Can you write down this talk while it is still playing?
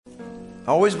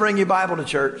Always bring your Bible to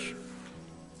church.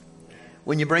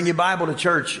 When you bring your Bible to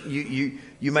church, you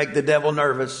make the devil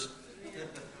nervous.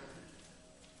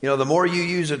 You know, the more you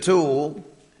use a tool,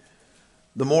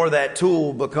 the more that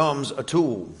tool becomes a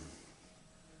tool.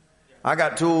 I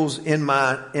got tools in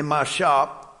my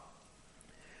shop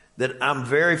that I'm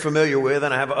very familiar with,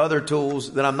 and I have other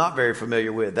tools that I'm not very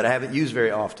familiar with, that I haven't used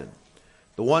very often.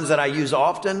 The ones that I use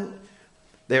often,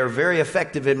 they are very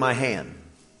effective in my hand.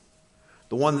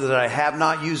 The ones that I have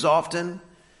not used often,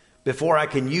 before I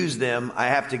can use them, I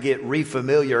have to get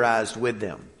refamiliarized with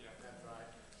them.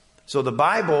 So the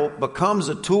Bible becomes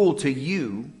a tool to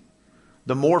you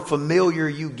the more familiar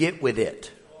you get with it.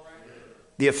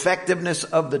 The effectiveness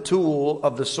of the tool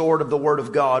of the sword of the Word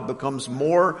of God becomes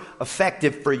more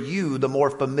effective for you the more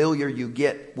familiar you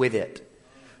get with it.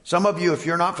 Some of you, if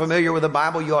you're not familiar with the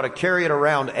Bible, you ought to carry it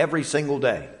around every single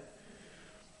day.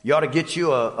 You ought to get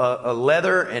you a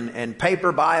leather and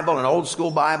paper Bible, an old school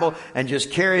Bible, and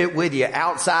just carry it with you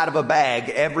outside of a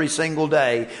bag every single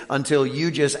day until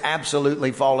you just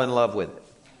absolutely fall in love with it.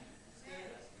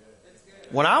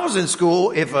 When I was in school,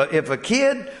 if a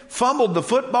kid fumbled the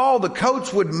football, the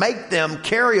coach would make them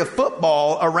carry a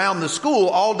football around the school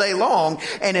all day long.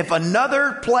 And if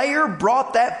another player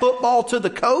brought that football to the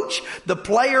coach, the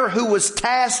player who was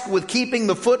tasked with keeping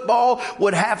the football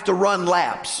would have to run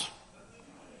laps.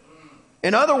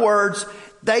 In other words,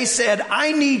 they said,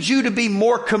 I need you to be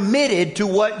more committed to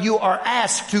what you are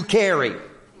asked to carry.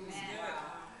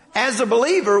 As a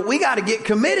believer, we got to get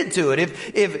committed to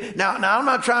it. Now I'm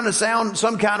not trying to sound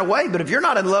some kind of way, but if you're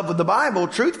not in love with the Bible,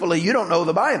 truthfully, you don't know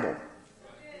the Bible.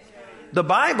 The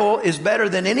Bible is better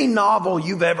than any novel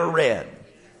you've ever read.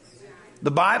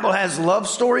 The Bible has love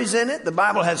stories in it. The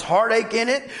Bible has heartache in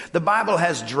it. The Bible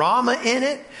has drama in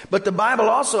it. But the Bible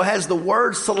also has the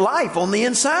words to life on the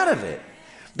inside of it.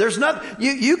 There's not,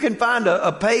 you can find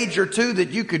a page or two that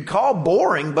you could call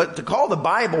boring, but to call the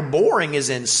Bible boring is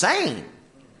insane.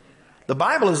 The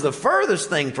Bible is the furthest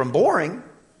thing from boring.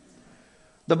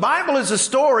 The Bible is a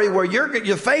story where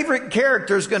your favorite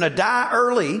character is going to die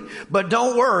early, but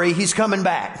don't worry, he's coming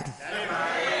back.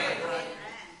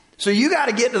 So you got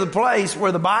to get to the place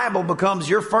where the Bible becomes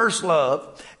your first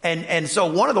love. And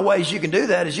so one of the ways you can do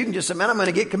that is you can just say, man, I'm going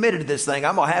to get committed to this thing.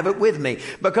 I'm going to have it with me.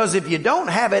 Because if you don't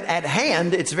have it at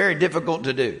hand, it's very difficult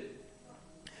to do.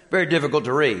 Very difficult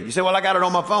to read. You say, well, I got it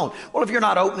on my phone. Well, if you're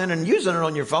not opening and using it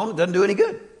on your phone, it doesn't do any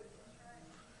good.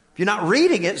 If you're not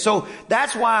reading it. So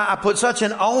that's why I put such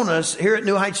an onus here at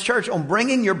New Heights Church on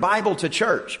bringing your Bible to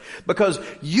church. Because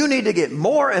you need to get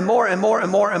more and more and more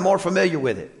and more and more familiar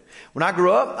with it. When I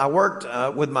grew up, I worked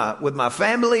with my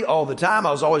family all the time.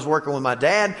 I was always working with my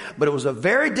dad, but it was a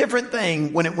very different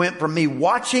thing when it went from me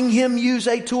watching him use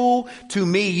a tool to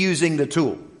me using the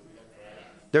tool.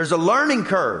 There's a learning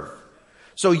curve.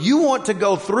 So you want to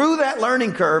go through that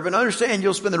learning curve and understand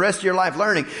you'll spend the rest of your life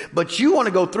learning, but you want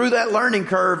to go through that learning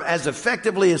curve as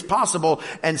effectively as possible.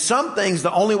 And some things,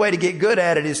 the only way to get good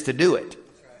at it is to do it.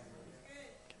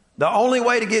 The only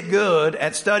way to get good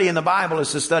at studying the Bible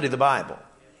is to study the Bible.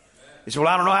 You say, well,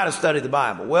 I don't know how to study the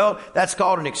Bible. Well, that's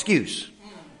called an excuse.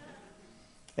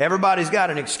 Everybody's got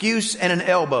an excuse and an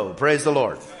elbow. Praise the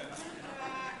Lord.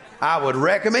 I would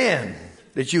recommend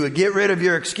that you would get rid of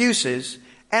your excuses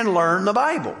and learn the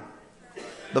Bible.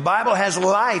 The Bible has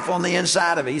life on the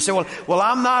inside of it. You say, well,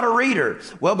 I'm not a reader.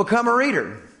 Well, become a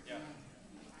reader.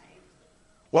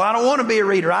 Well, I don't want to be a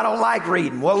reader. I don't like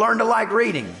reading. Well, learn to like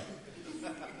reading.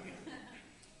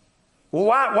 Well,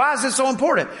 why is this so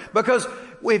important? Because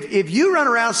if you run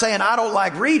around saying, I don't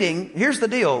like reading, here's the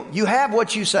deal. You have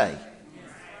what you say.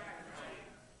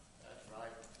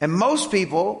 And most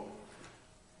people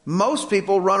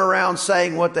run around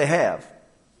saying what they have.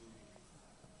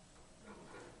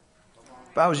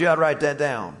 If I was you, I'd write that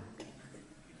down.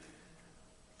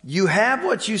 You have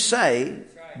what you say,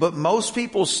 but most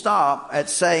people stop at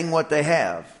saying what they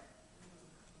have.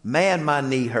 Man, my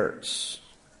knee hurts.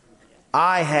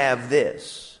 I have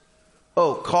this.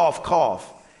 Oh, cough,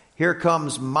 cough. Here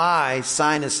comes my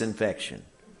sinus infection.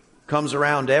 Comes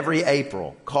around every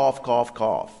April. Cough, cough,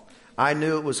 cough. I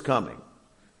knew it was coming.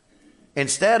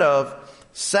 Instead of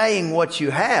saying what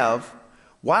you have,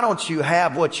 why don't you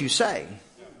have what you say?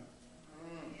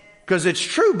 Because it's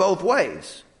true both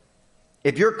ways.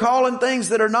 If you're calling things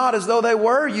that are not as though they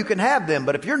were, you can have them.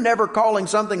 But if you're never calling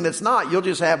something that's not, you'll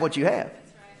just have what you have.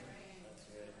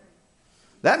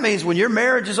 That means when your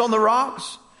marriage is on the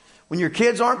rocks, when your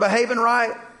kids aren't behaving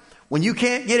right, When you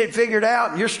can't get it figured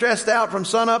out and you're stressed out from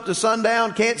sun up to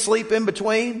sundown, can't sleep in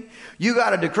between, you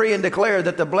got to decree and declare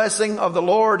that the blessing of the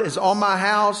Lord is on my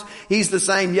house. He's the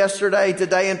same yesterday,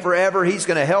 today, and forever. He's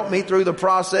going to help me through the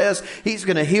process. He's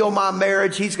going to heal my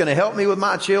marriage. He's going to help me with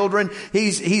my children.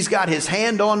 He's got His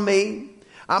hand on me.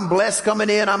 I'm blessed coming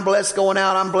in. I'm blessed going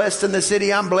out. I'm blessed in the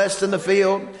city. I'm blessed in the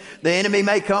field. The enemy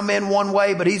may come in one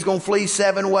way, but he's going to flee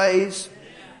 7 ways.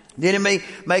 The enemy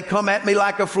may come at me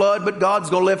like a flood, but God's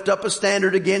going to lift up a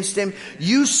standard against him.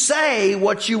 You say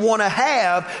what you want to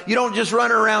have. You don't just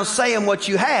run around saying what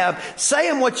you have.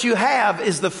 Saying what you have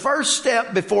is the first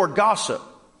step before gossip.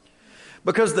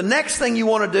 Because the next thing you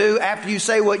want to do after you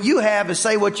say what you have is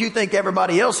say what you think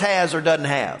everybody else has or doesn't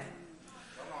have.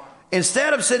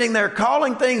 Instead of sitting there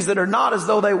calling things that are not as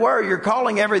though they were, you're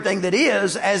calling everything that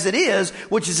is as it is,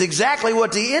 which is exactly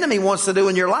what the enemy wants to do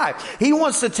in your life. He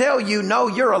wants to tell you, no,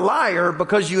 you're a liar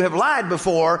because you have lied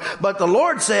before, but the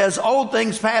Lord says old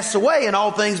things passed away and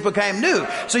all things became new.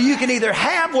 So you can either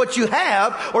have what you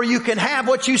have or you can have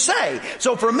what you say.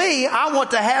 So for me, I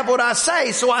want to have what I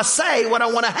say, so I say what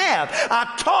I want to have.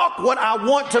 I talk what I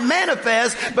want to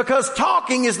manifest because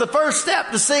talking is the first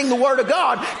step to seeing the Word of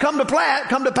God come to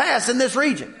pass in this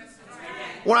region.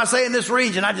 When I say in this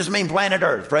region, I just mean planet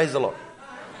Earth. Praise the Lord.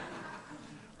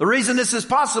 The reason this is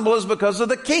possible is because of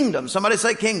the kingdom. Somebody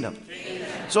say kingdom. Kingdom.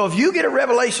 So if you get a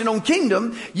revelation on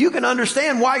kingdom, you can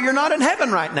understand why you're not in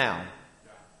heaven right now.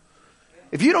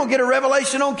 If you don't get a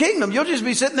revelation on kingdom, you'll just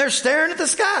be sitting there staring at the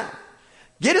sky.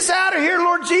 Get us out of here,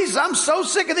 Lord Jesus. I'm so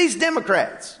sick of these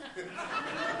Democrats.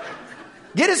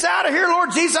 Get us out of here,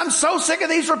 Lord Jesus. I'm so sick of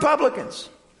these Republicans.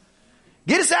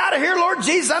 Get us out of here, Lord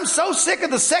Jesus. I'm so sick of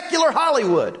the secular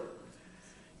Hollywood.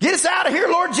 Get us out of here,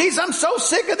 Lord Jesus. I'm so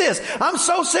sick of this. I'm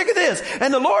so sick of this.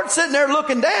 And the Lord's sitting there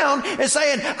looking down and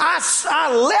saying,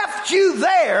 I left you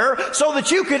there so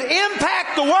that you could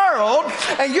impact the world,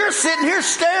 and you're sitting here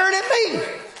staring at me.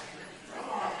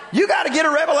 You got to get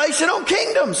a revelation on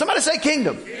kingdom. Somebody say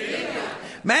kingdom. Kingdom.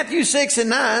 Matthew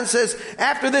 6:9 says,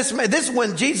 after this is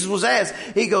when Jesus was asked,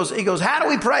 he goes, how do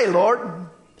we pray, Lord?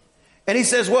 And he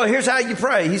says, well, here's how you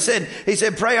pray. He said,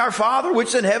 pray our Father, which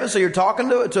is in heaven. So you're talking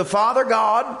to Father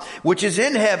God, which is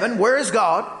in heaven. Where is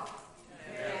God?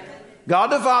 Heaven. God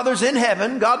the Father's in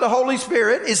heaven. God the Holy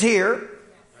Spirit is here.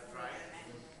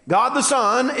 God the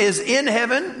Son is in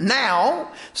heaven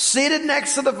now, seated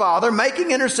next to the Father,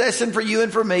 making intercession for you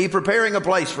and for me, preparing a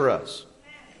place for us.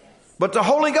 But the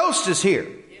Holy Ghost is here.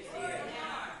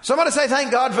 Somebody say,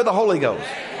 thank God for the Holy Ghost.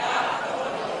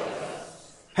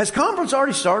 Has conference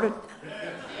already started?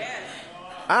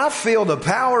 I feel the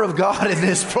power of God in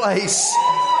this place,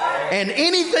 and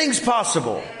anything's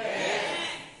possible.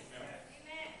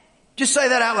 Just say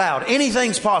that out loud.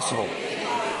 Anything's possible.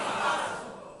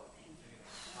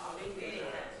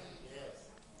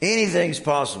 Anything's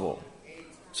possible.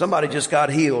 Somebody just got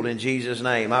healed in Jesus'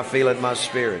 name. I feel it in my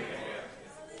spirit.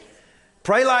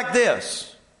 Pray like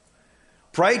this.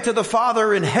 Pray to the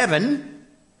Father in heaven.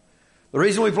 The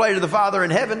reason we pray to the Father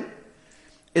in heaven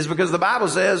is because the Bible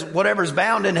says whatever's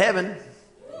bound in heaven.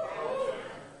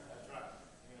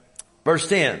 Verse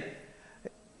 10.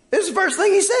 This is the first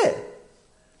thing he said.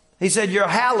 He said, you're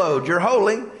hallowed, you're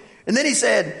holy. And then he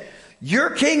said, your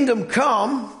kingdom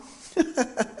come.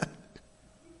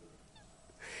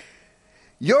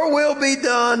 Your will be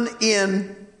done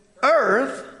in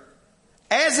earth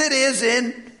as it is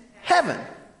in heaven.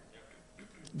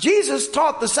 Jesus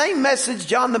taught the same message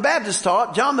John the Baptist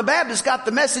taught. John the Baptist got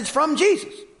the message from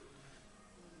Jesus.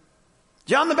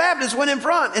 John the Baptist went in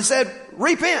front and said,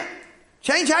 repent.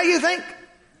 Change how you think.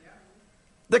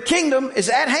 The kingdom is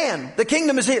at hand. The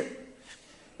kingdom is here.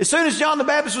 As soon as John the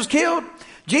Baptist was killed,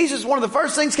 Jesus, one of the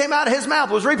first things came out of his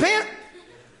mouth was repent.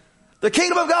 The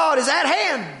kingdom of God is at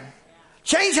hand.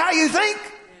 Change how you think.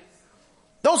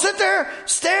 Don't sit there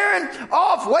staring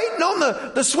off, waiting on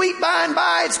the sweet by and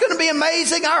by. It's going to be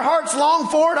amazing. Our hearts long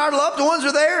for it. Our loved ones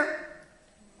are there.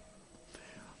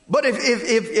 But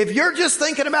if you're just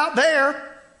thinking about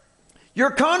there, you're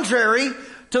contrary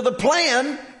to the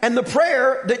plan and the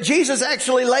prayer that Jesus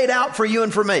actually laid out for you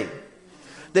and for me.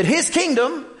 That his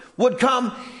kingdom would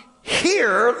come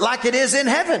here like it is in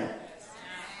heaven.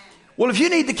 Well, if you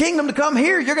need the kingdom to come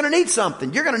here, you're going to need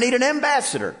something. You're going to need an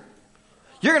ambassador.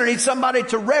 You're going to need somebody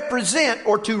to represent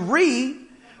or to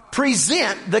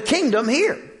represent the kingdom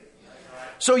here.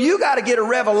 So you got to get a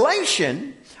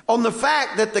revelation on the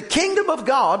fact that the kingdom of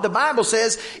God, the Bible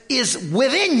says, is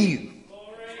within you.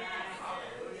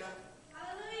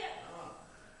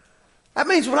 That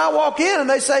means when I walk in and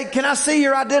they say, can I see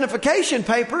your identification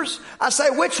papers? I say,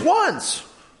 which ones?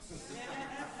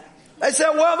 They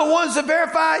said, well, the ones that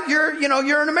verify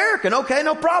you're an American. Okay,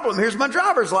 no problem. Here's my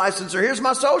driver's license, or here's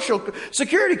my social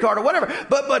security card, or whatever.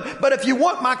 But if you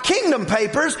want my kingdom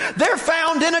papers, they're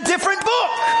found in a different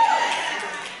book.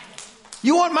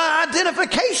 You want my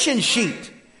identification sheet.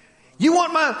 You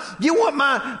want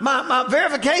my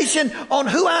verification on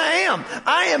who I am.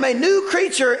 I am a new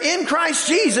creature in Christ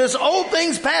Jesus. Old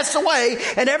things pass away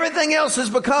and everything else has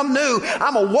become new.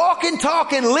 I'm a walking,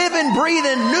 talking, living,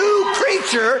 breathing new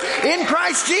creature in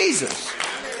Christ Jesus.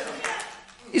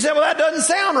 You say, well, that doesn't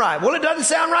sound right. Well, it doesn't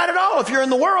sound right at all if you're in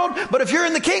the world. But if you're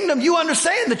in the kingdom, you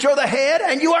understand that you're the head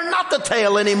and you are not the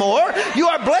tail anymore. You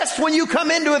are blessed when you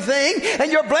come into a thing and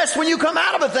you're blessed when you come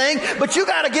out of a thing. But you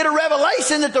got to get a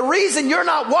revelation that the reason you're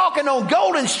not walking on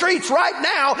golden streets right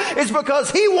now is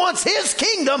because He wants His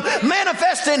kingdom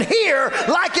manifesting here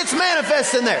like it's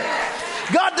manifesting there.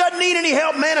 God doesn't need any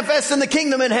help manifesting the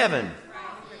kingdom in heaven.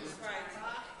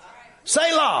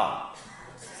 Selah.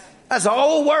 That's an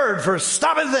old word for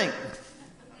stop and think.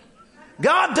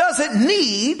 God doesn't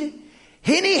need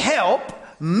any help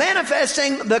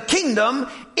manifesting the kingdom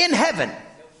in heaven.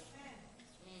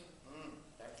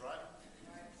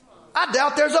 I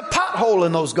doubt there's a pothole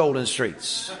in those golden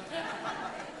streets.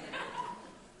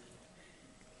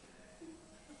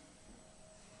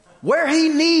 Where He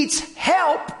needs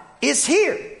help is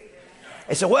here.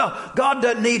 They say, well, God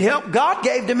doesn't need help. God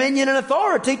gave dominion and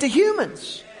authority to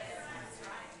humans.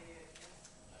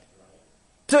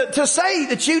 To say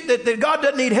that God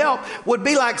doesn't need help would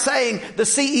be like saying the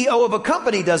CEO of a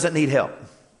company doesn't need help.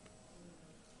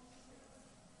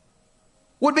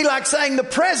 Would be like saying the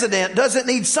president doesn't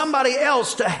need somebody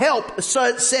else to help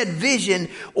said vision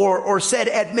or said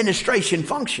administration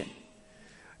function.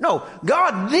 No,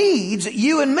 God needs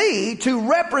you and me to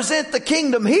represent the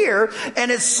kingdom here,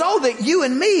 and it's so that you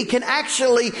and me can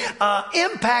actually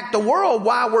impact the world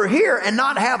while we're here and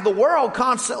not have the world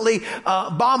constantly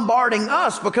bombarding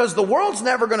us, because the world's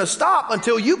never going to stop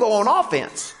until you go on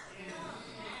offense.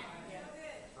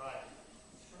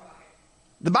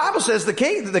 The Bible says the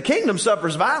kingdom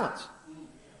suffers violence.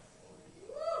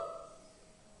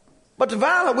 But the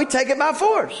violent, we take it by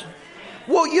force.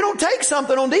 Well, you don't take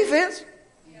something on defense.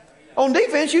 On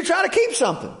defense, you try to keep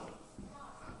something.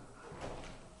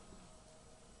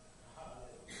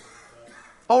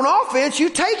 On offense, you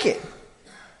take it.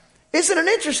 Isn't it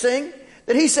interesting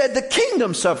that He said the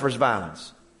kingdom suffers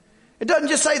violence? It doesn't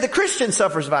just say the Christian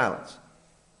suffers violence.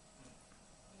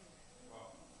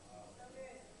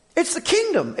 It's the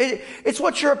kingdom. It's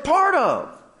what you're a part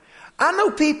of. I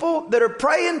know people that are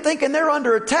praying thinking they're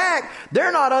under attack.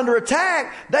 They're not under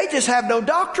attack. They just have no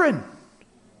doctrine.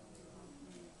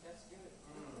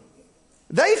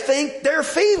 They think their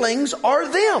feelings are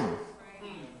them.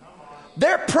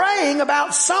 They're praying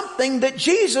about something that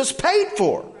Jesus paid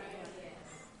for.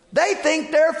 They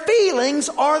think their feelings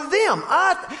are them.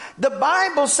 The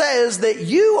Bible says that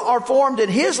you are formed in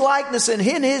His likeness and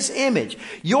in His image.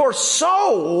 Your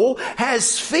soul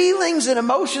has feelings and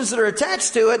emotions that are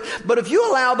attached to it, but if you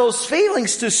allow those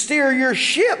feelings to steer your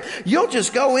ship, you'll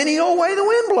just go any old way the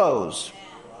wind blows.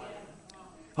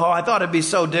 Oh, I thought it'd be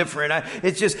so different.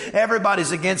 It's just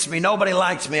everybody's against me. Nobody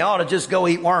likes me. I ought to just go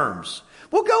eat worms.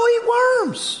 Well, go eat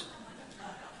worms.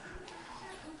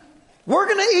 We're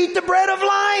going to eat the bread of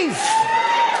life.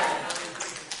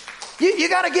 You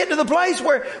got to get to the place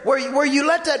where you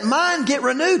let that mind get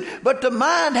renewed. But the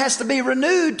mind has to be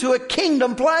renewed to a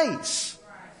kingdom place.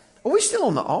 Are we still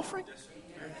on the offering?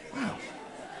 Wow.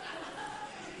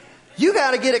 You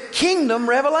got to get a kingdom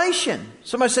revelation.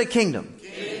 Somebody say kingdom.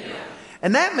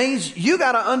 And that means you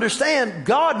got to understand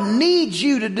God needs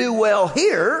you to do well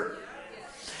here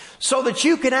so that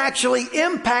you can actually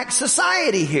impact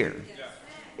society here.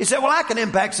 You say, well, I can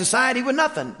impact society with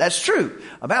nothing. That's true.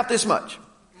 About this much.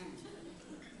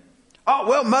 Oh,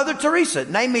 well, Mother Teresa,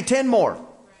 name me 10 more.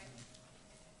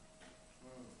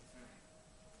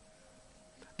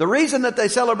 The reason that they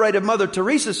celebrated Mother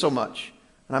Teresa so much,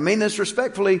 and I mean this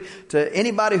respectfully to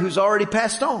anybody who's already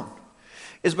passed on,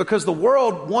 is because the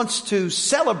world wants to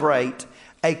celebrate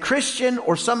a Christian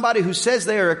or somebody who says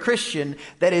they are a Christian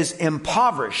that is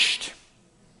impoverished.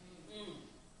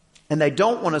 And they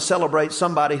don't want to celebrate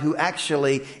somebody who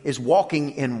actually is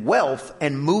walking in wealth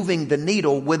and moving the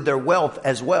needle with their wealth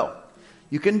as well.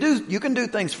 You can do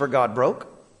things for God broke.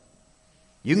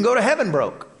 You can go to heaven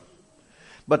broke.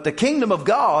 But the kingdom of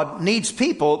God needs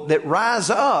people that rise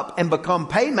up and become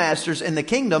paymasters in the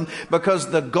kingdom, because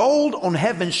the gold on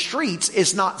heaven's streets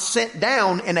is not sent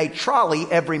down in a trolley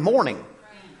every morning.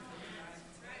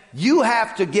 You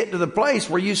have to get to the place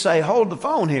where you say, hold the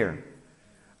phone here.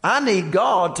 I need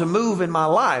God to move in my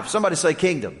life. Somebody say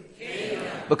kingdom.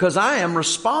 Because I am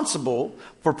responsible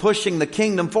for pushing the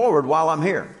kingdom forward while I'm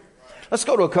here. Let's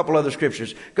go to a couple other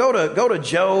scriptures. Go to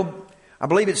Job. I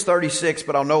believe it's 36,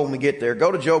 but I'll know when we get there. Go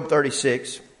to Job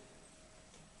 36. It's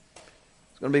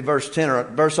going to be verse 10 or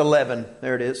verse 11.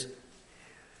 There it is.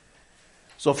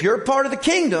 So if you're a part of the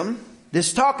kingdom, this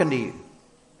is talking to you.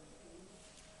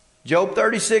 Job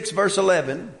 36, verse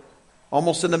 11,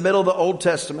 almost in the middle of the Old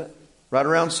Testament, right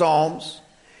around Psalms.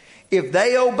 If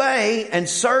they obey and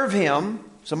serve Him,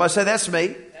 somebody say, that's me.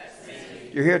 That's me.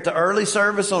 You're here at the early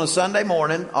service on a Sunday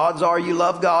morning. Odds are you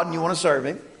love God and you want to serve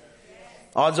Him.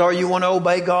 Odds are you want to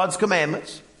obey God's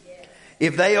commandments.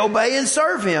 If they obey and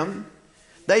serve Him,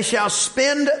 they shall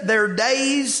spend their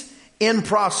days in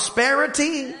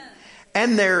prosperity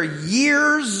and their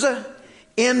years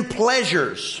in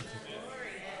pleasures.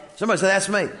 Somebody say, that's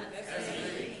me.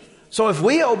 So if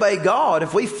we obey God,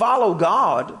 if we follow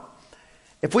God,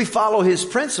 if we follow His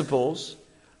principles,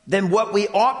 then what we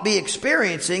ought to be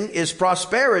experiencing is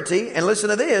prosperity. And listen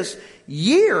to this,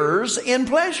 years in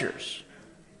pleasures.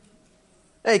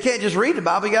 Hey, you can't just read the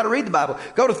Bible. You got to read the Bible.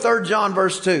 Go to 3 John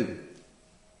verse 2.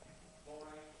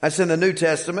 That's in the New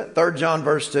Testament. 3 John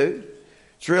verse 2.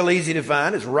 It's real easy to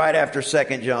find. It's right after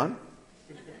 2 John.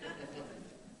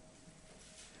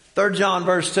 3 John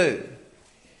verse 2.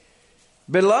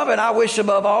 Beloved, I wish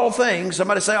above all things,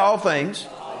 somebody say all things,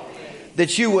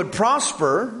 that you would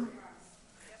prosper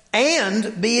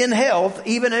and be in health,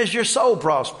 even as your soul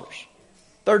prospers.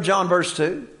 3 John verse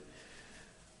 2.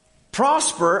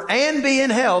 Prosper and be in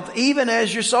health, even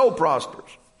as your soul prospers.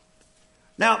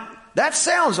 Now, that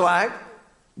sounds like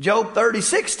Job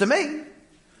 36 to me.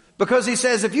 Because he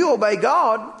says, if you obey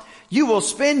God, you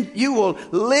will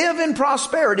live in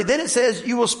prosperity. Then it says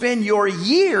you will spend your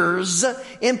years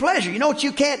in pleasure. You know what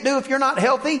you can't do if you're not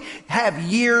healthy? Have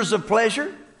years of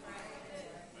pleasure.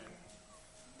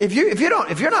 If you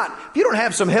don't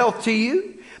have some health to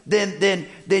you, then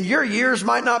your years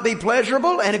might not be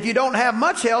pleasurable. And if you don't have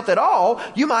much health at all,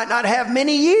 you might not have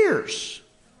many years.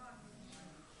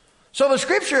 So the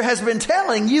scripture has been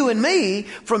telling you and me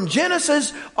from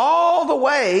Genesis all the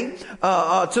way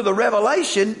to the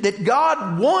Revelation that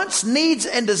God wants, needs,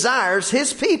 and desires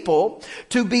His people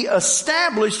to be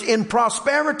established in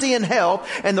prosperity and health.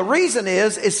 And the reason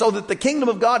is so that the kingdom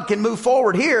of God can move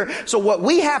forward here. So what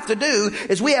we have to do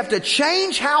is we have to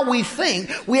change how we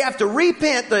think. We have to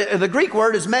repent. The Greek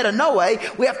word is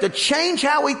metanoia. We have to change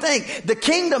how we think. The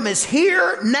kingdom is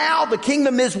here now. The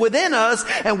kingdom is within us.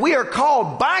 And we are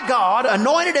called by God,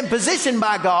 anointed and positioned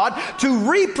by God to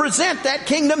represent that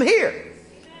kingdom here.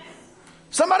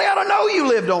 Somebody ought to know you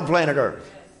lived on planet Earth.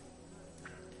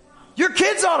 Your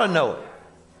kids ought to know it.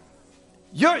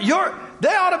 They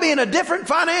ought to be in a different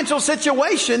financial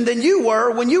situation than you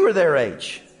were when you were their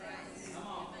age.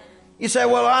 You say,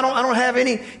 well, I don't have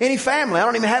any family. I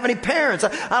don't even have any parents.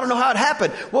 I don't know how it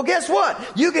happened. Well, guess what?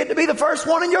 You get to be the first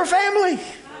one in your family.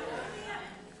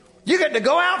 You get to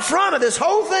go out front of this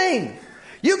whole thing.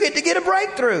 You get a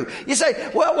breakthrough. You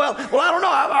say, well, I don't know.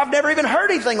 I've never even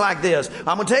heard anything like this.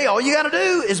 I'm going to tell you, all you got to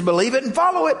do is believe it and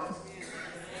follow it.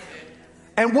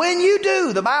 And when you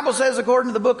do, the Bible says, according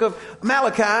to the book of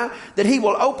Malachi, that He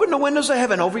will open the windows of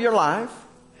heaven over your life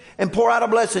and pour out a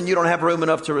blessing you don't have room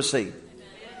enough to receive.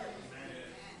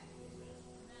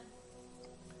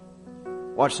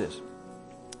 Watch this.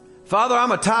 Father,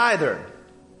 I'm a tither.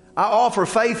 I offer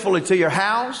faithfully to your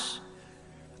house.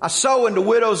 I sow into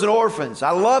widows and orphans. I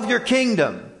love your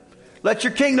kingdom. Let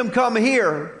your kingdom come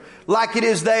here like it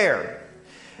is there.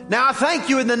 Now I thank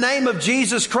you in the name of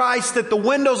Jesus Christ that the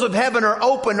windows of heaven are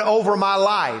open over my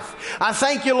life. I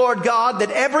thank you, Lord God,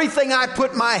 that everything I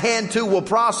put my hand to will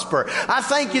prosper. I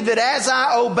thank you that as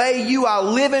I obey you,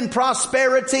 I'll live in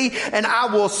prosperity and I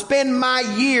will spend my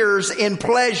years in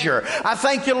pleasure. I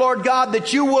thank you, Lord God,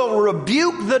 that you will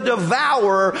rebuke the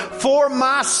devourer for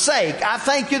my sake. I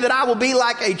thank you that I will be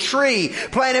like a tree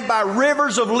planted by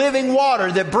rivers of living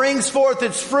water that brings forth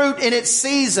its fruit in its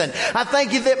season. I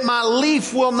thank you that my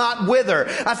leaf will not wither.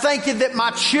 I thank you that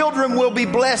my children will be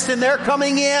blessed and they're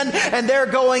coming in and they're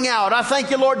going out. I thank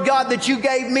you, Lord God, that you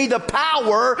gave me the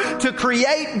power to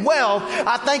create wealth.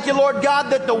 I thank you, Lord God,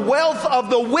 that the wealth of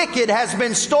the wicked has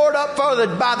been stored up for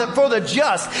the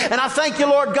just. And I thank you,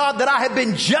 Lord God, that I have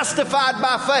been justified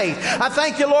by faith. I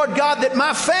thank you, Lord God, that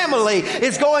my family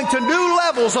is going to new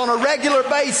levels on a regular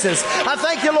basis. I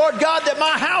thank you, Lord God, that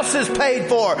my house is paid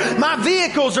for. My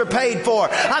vehicles are paid for.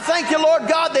 I thank you, Lord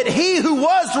God, that he who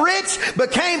was was rich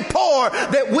became poor,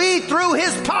 that we through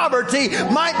his poverty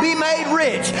might be made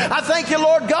rich. I thank you,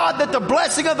 Lord God, that the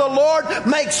blessing of the Lord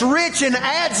makes rich and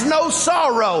adds no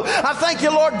sorrow. I thank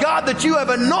you, Lord God, that you have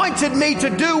anointed me to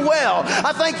do well.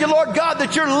 I thank you, Lord God,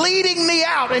 that you're leading me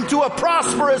out into a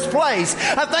prosperous place.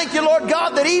 I thank you, Lord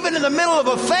God, that even in the middle of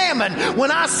a famine,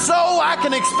 when I sow, I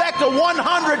can expect a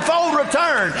 100-fold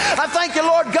return. I thank you,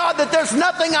 Lord God, that there's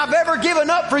nothing I've ever given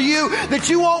up for you that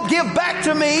you won't give back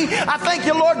to me. I thank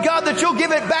you, Lord God, that you'll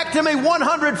give it back to me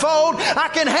 100-fold. I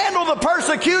can handle the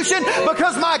persecution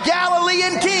because my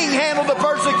Galilean King handled the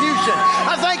persecution.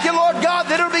 I thank you, Lord God,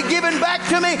 that it'll be given back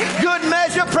to me, good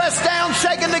measure, pressed down,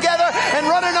 shaken together, and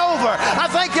running over. I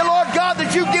thank you, Lord God,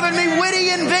 that you've given me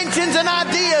witty inventions and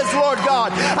ideas, Lord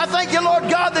God. I thank you, Lord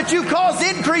God, that you caused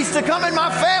increase to come in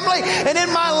my family and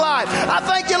in my life. I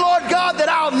thank you, Lord God, that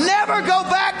I'll never go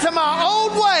back to my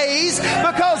old ways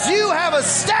because you have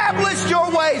established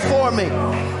your way for me.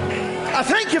 I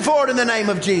thank you for it in the name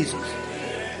of Jesus.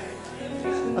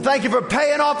 I thank you for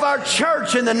paying off our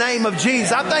church in the name of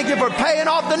Jesus. I thank you for paying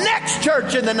off the next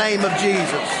church in the name of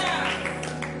Jesus.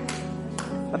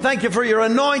 I thank you for your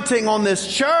anointing on this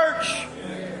church.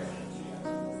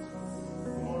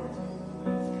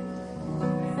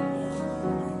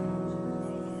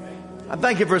 I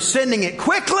thank you for sending it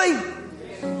quickly,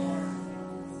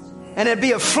 and it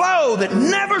be a flow that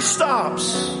never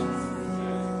stops.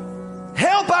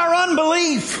 Help our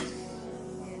unbelief.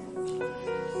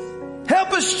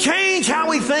 Help us change how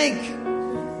we think.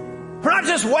 We're not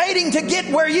just waiting to get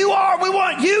where you are. We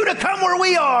want you to come where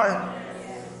we are.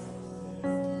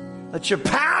 Let your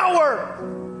power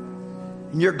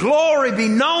and your glory be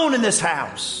known in this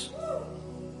house.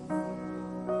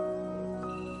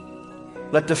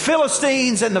 Let the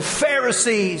Philistines and the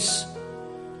Pharisees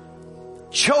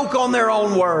choke on their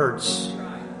own words.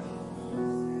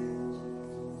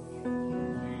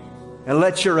 And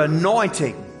let your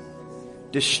anointing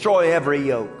destroy every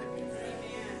yoke.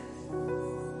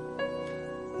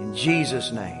 In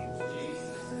Jesus' name.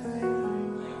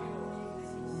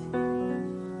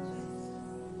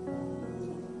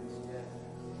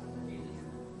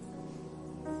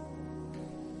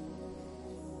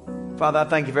 Father, I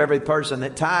thank you for every person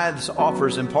that tithes,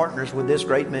 offers, and partners with this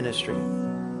great ministry.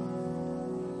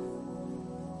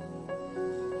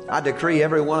 I decree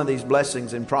every one of these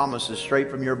blessings and promises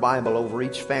straight from your Bible over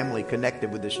each family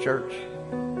connected with this church.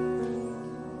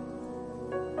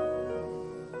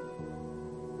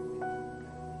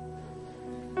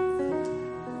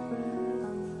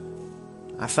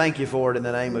 I thank you for it in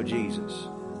the name of Jesus.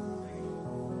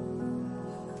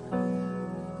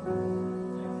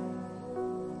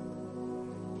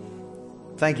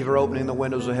 Thank you for opening the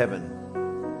windows of heaven.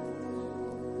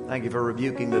 Thank you for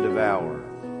rebuking the devourer.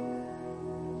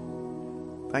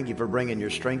 Thank you for bringing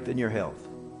your strength and your health.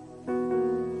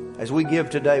 As we give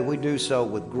today, we do so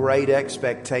with great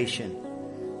expectation.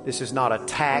 This is not a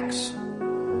tax.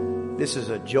 This is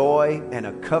a joy and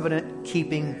a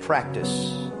covenant-keeping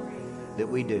practice that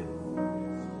we do.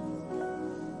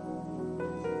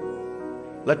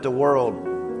 Let the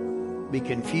world be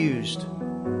confused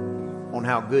on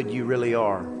how good you really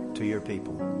are to your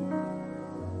people.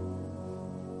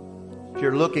 If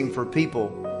you're looking for people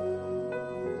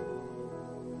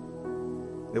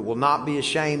that will not be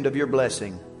ashamed of your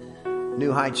blessing,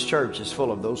 New Heights Church is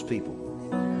full of those people.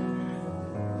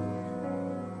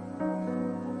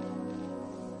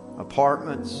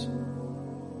 Apartments,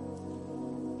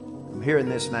 I'm hearing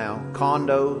this now,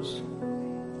 condos,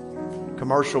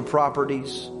 commercial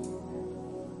properties,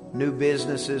 new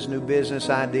businesses, new business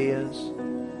ideas,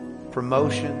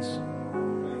 promotions.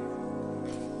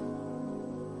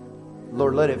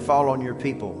 Lord, let it fall on your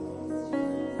people.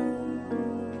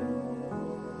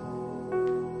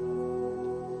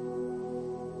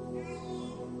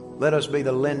 Let us be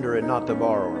the lender and not the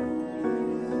borrower.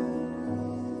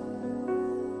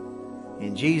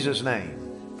 In Jesus' name.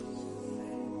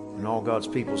 And all God's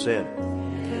people said,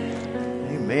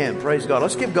 amen. Praise God.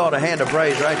 Let's give God a hand of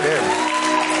praise right there.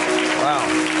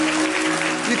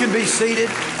 Wow. You can be seated.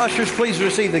 Ushers, please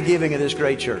receive the giving of this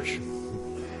great church.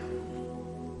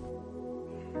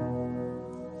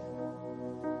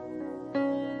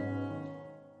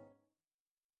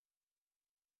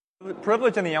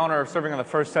 Privilege and the honor of serving on the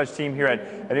First Touch team here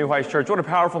at New Heights Church. What a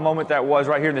powerful moment that was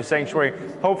right here in the sanctuary.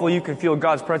 Hopefully you can feel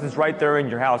God's presence right there in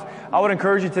your house. I would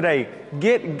encourage you today,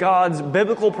 get God's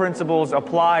biblical principles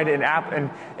applied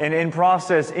and in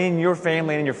process in your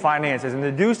family and in your finances. And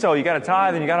to do so, you got to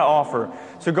tithe and you got to offer.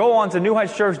 So go on to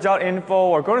newheightschurch.info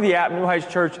or go to the app New Heights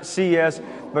Church CS.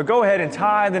 But go ahead and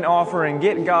tithe and offer and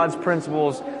get God's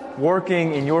principles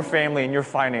working in your family and your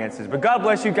finances. But God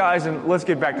bless you guys, and let's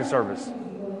get back to service.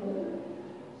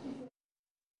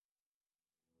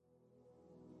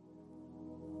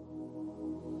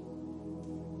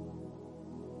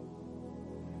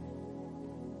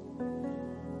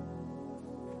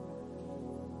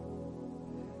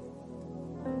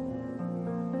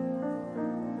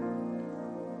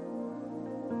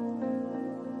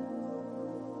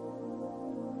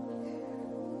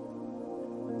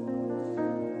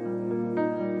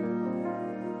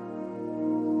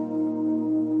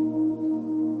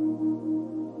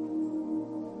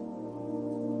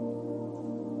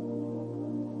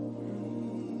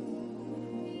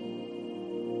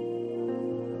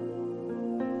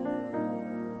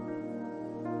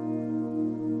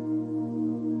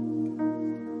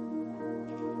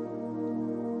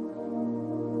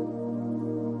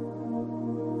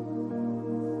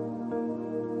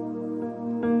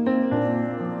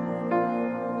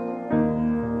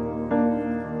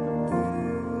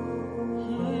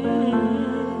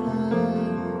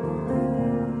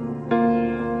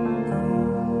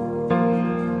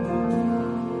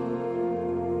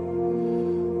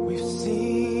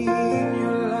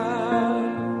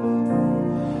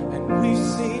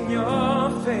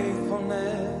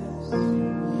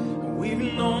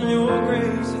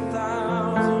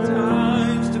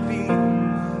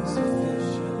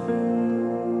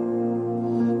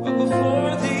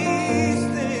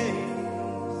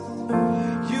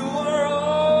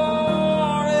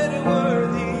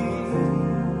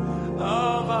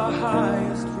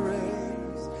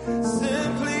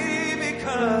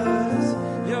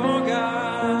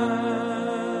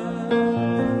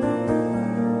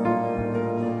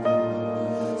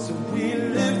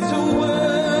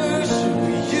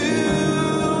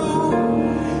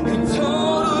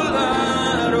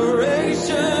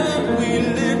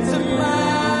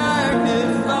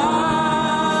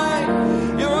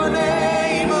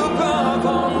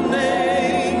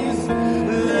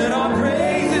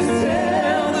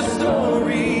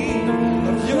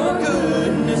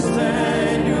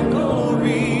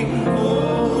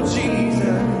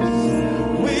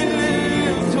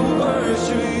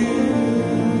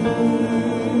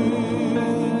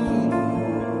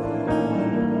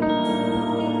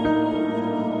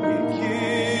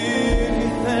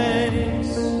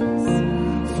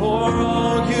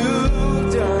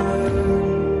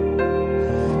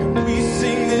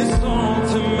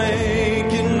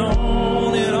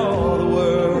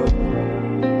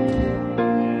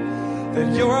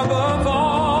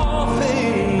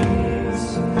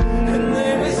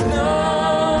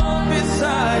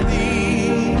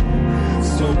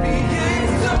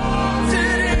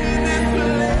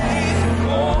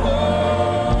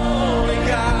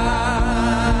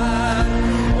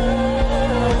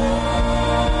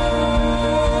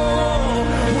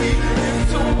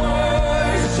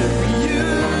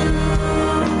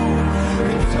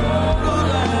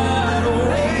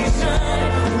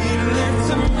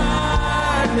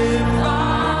 Live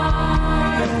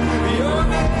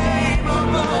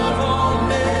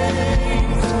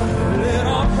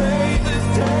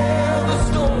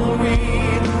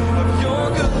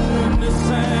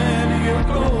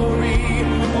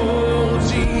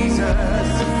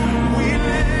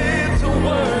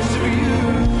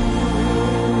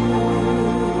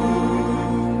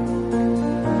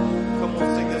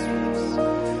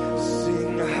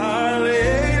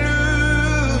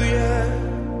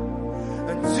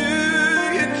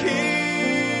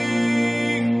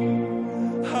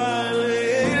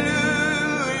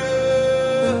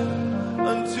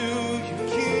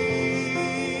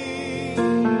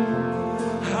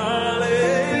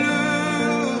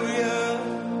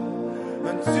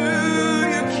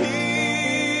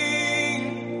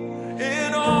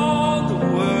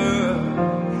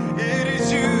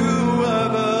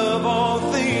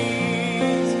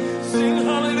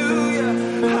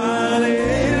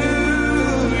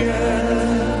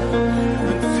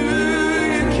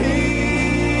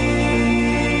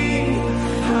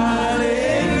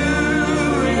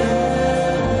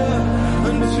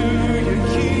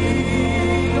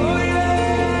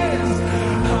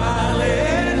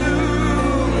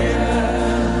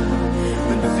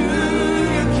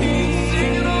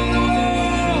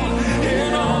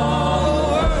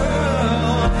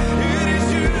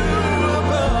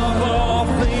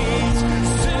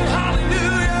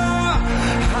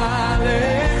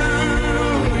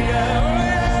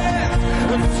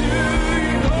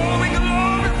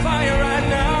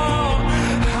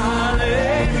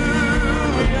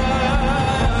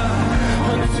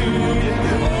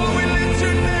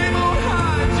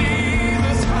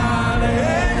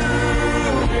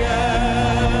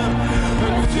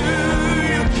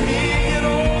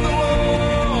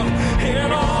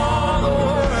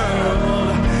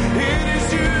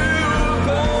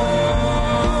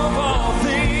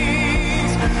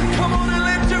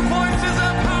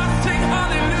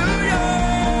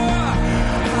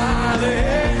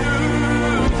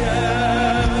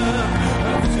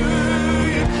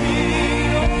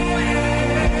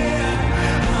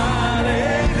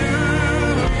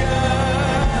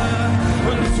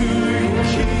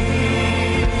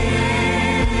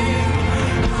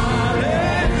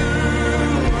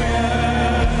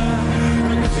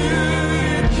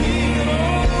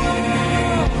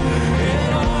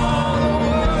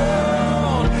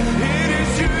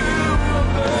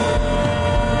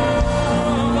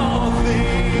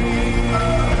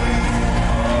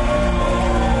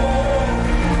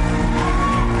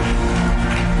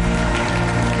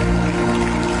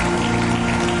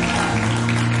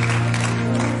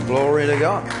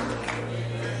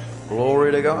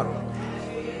to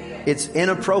God. It's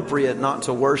inappropriate not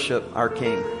to worship our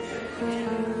King.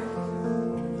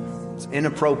 It's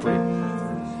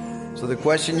inappropriate. So the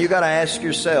question you got to ask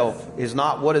yourself is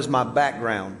not, what is my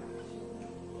background?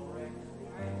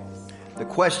 The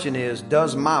question is,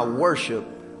 does my worship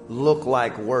look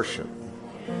like worship?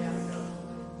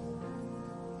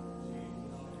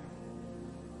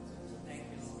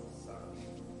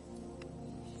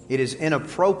 It is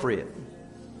inappropriate.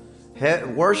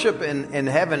 Worship in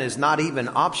heaven is not even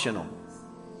optional.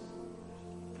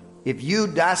 If you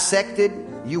dissected,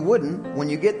 you wouldn't when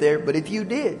you get there, but if you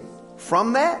did,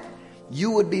 from that,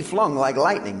 you would be flung like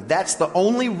lightning. That's the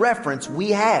only reference we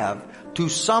have to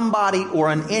somebody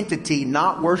or an entity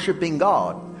not worshiping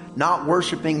God, not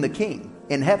worshiping the King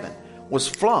in heaven, was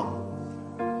flung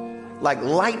like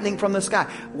lightning from the sky.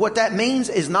 What that means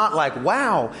is not like,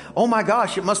 wow, oh my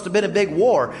gosh, it must have been a big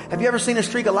war. Have you ever seen a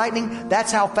streak of lightning?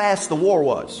 That's how fast the war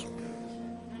was.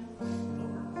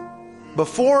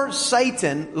 Before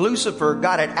Satan, Lucifer,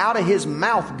 got it out of his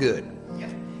mouth good,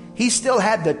 he still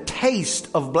had the taste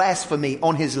of blasphemy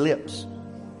on his lips.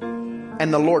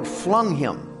 And the Lord flung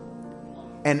him.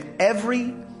 And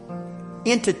every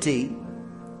entity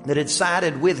that had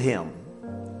sided with him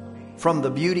from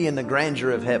the beauty and the grandeur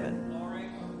of heaven.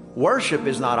 Worship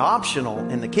is not optional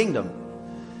in the kingdom.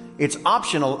 It's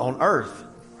optional on earth.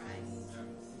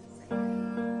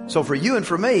 So for you and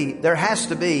for me, there has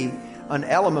to be an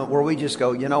element where we just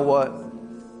go, you know what?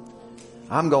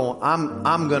 I'm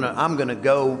gonna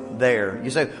go there. You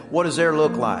say, what does there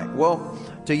look like? Well,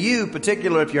 to you,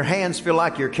 particularly if your hands feel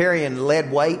like you're carrying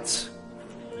lead weights,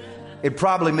 it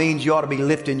probably means you ought to be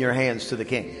lifting your hands to the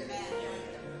King.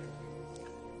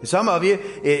 Some of you,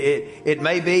 it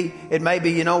may be,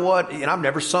 you know what? And I've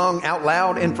never sung out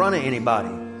loud in front of anybody.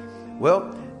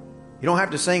 Well, you don't have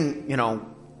to sing,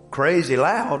 crazy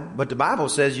loud, but the Bible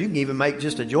says you can even make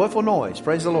just a joyful noise.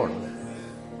 Praise the Lord.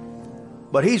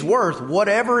 But He's worth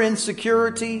whatever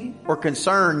insecurity or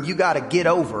concern you got to get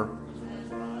over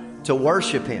to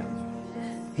worship Him.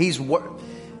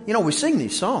 We sing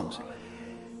these songs.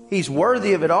 He's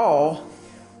worthy of it all,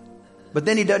 but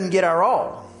then He doesn't get our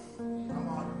all.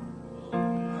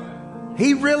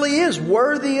 He really is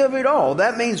worthy of it all.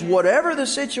 That means whatever the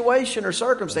situation or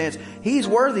circumstance, He's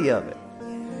worthy of it.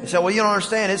 You say, well, you don't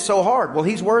understand. It's so hard. Well,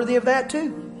 He's worthy of that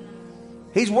too.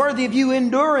 He's worthy of you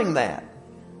enduring that.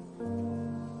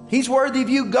 He's worthy of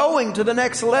you going to the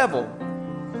next level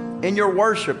in your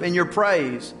worship, in your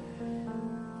praise.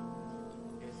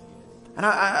 And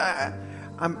I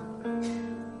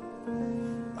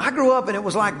grew up and it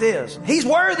was like this. He's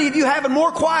worthy of you having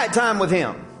more quiet time with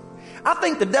Him. I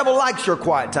think the devil likes your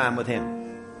quiet time with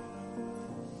him.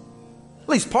 At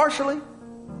least partially.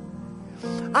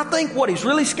 I think what he's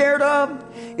really scared of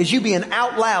is you being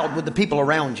out loud with the people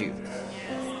around you.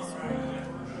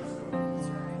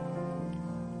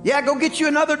 Yeah, go get you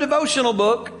another devotional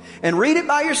book and read it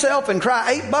by yourself and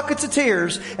cry 8 buckets of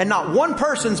tears and not one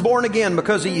person's born again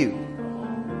because of you.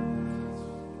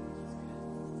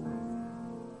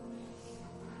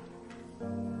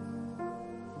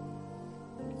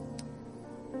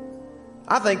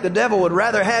 I think the devil would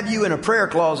rather have you in a prayer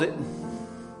closet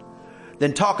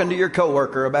than talking to your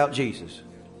coworker about Jesus.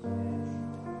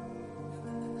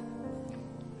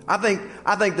 I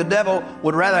think the devil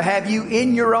would rather have you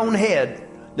in your own head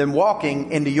than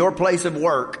walking into your place of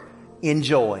work in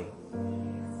joy.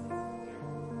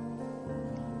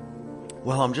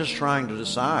 Well, I'm just trying to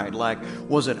decide,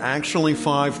 was it actually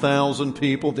 5,000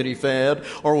 people that He fed?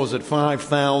 Or was it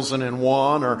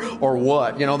 5,001 or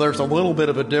what? There's a little bit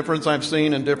of a difference I've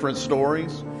seen in different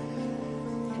stories.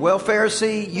 Well,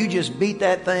 Pharisee, you just beat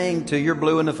that thing till you're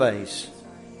blue in the face.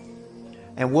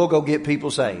 And we'll go get people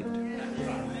saved.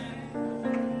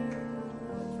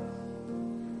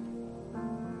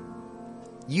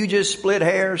 You just split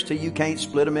hairs till you can't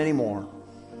split them anymore.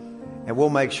 And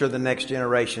we'll make sure the next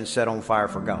generation is set on fire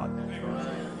for God.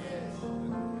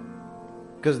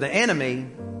 Because the enemy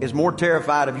is more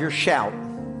terrified of your shout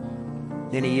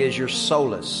than he is your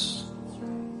solace.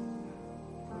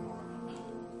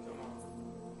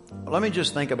 Let me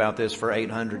just think about this for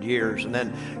 800 years. And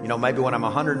then, maybe when I'm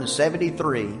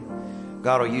 173,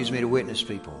 God will use me to witness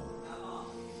people.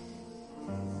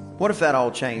 What if that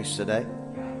all changed today?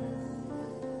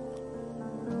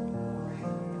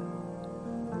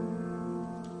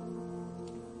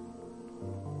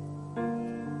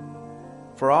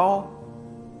 For all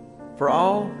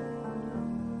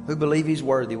who believe He's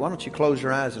worthy, why don't you close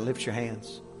your eyes and lift your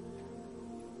hands?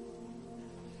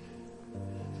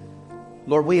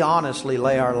 Lord, we honestly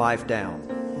lay our life down.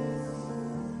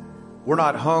 We're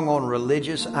not hung on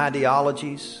religious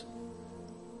ideologies.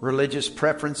 religious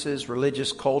preferences,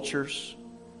 religious cultures.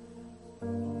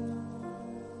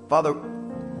 Father,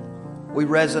 we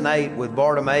resonate with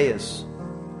Bartimaeus,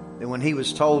 that when he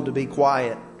was told to be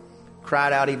quiet,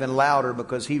 cried out even louder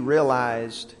because he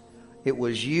realized it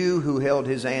was you who held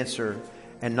his answer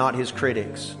and not his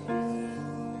critics.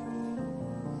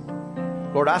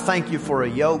 Lord, I thank you for a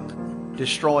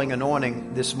yoke-destroying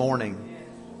anointing this morning,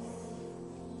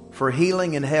 for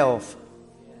healing and health.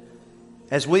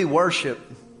 As we worship,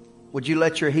 would you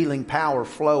let your healing power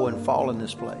flow and fall in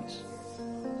this place?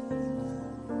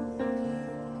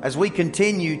 As we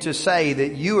continue to say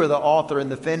that you are the author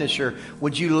and the finisher,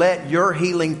 would you let your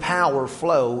healing power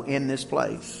flow in this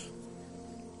place?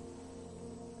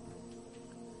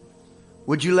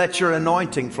 Would you let your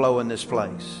anointing flow in this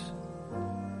place?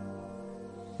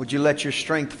 Would you let your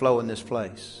strength flow in this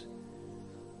place?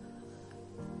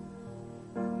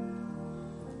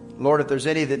 Lord, if there's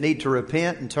any that need to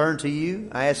repent and turn to you,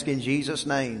 I ask in Jesus'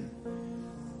 name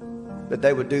that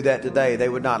they would do that today. They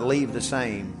would not leave the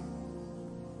same.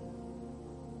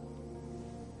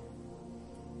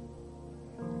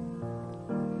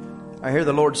 I hear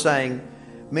the Lord saying,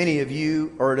 many of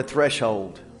you are at a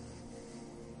threshold.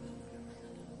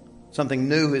 Something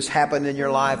new has happened in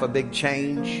your life, a big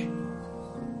change.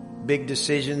 Big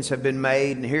decisions have been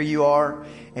made, and here you are,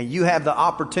 and you have the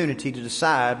opportunity to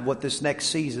decide what this next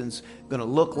season's going to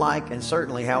look like, and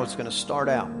certainly how it's going to start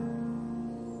out.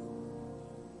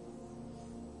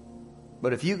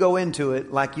 But if you go into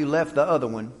it like you left the other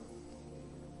one,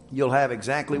 you'll have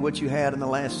exactly what you had in the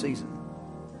last season.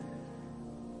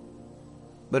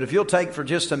 But if you'll take for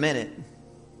just a minute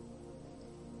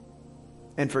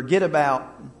and forget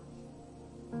about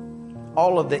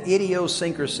all of the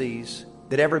idiosyncrasies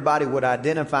that everybody would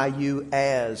identify you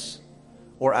as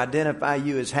or identify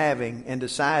you as having, and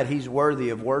decide he's worthy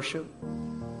of worship,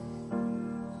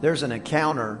 there's an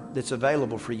encounter that's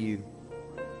available for you.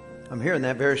 I'm hearing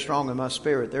that very strong in my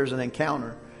spirit. There's an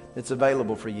encounter that's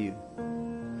available for you.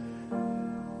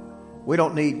 We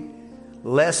don't need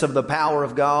less of the power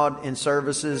of God in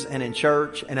services and in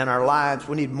church and in our lives.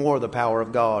 We need more of the power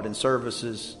of God in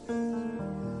services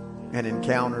and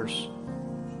encounters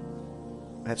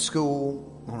at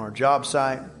school, on our job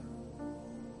site.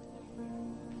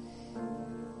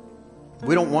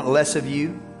 We don't want less of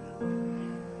you.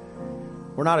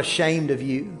 We're not ashamed of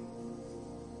you.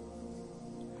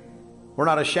 We're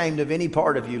not ashamed of any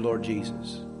part of you, Lord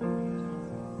Jesus.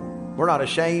 We're not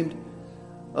ashamed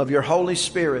of your Holy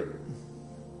Spirit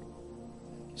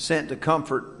sent to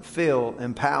comfort, fill,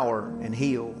 empower, and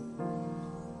heal.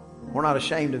 We're not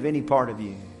ashamed of any part of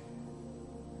you.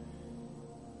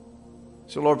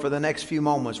 So, Lord, for the next few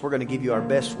moments, we're going to give you our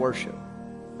best worship.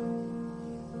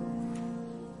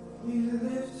 We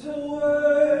live to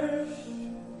worship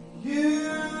you.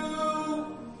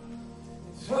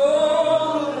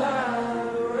 Total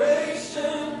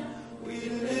adoration. We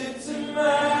live to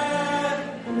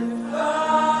magnify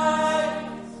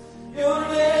your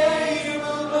name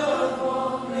above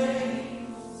all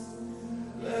names.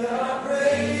 Let our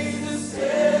praises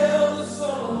tell the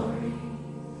story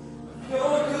of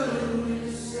your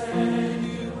goodness and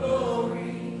your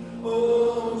glory,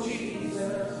 oh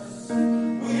Jesus.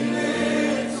 We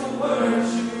live to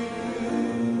worship you.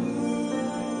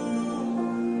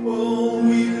 Oh,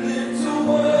 we live to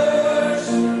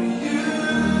worship you.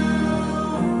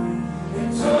 In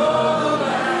total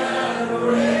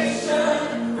adoration,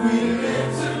 we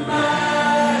live to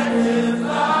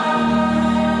magnify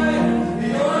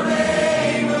your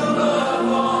name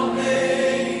above all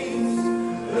names.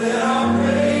 Let our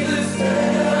praises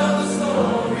tell the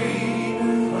story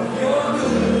of your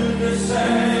goodness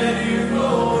and your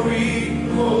glory,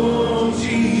 oh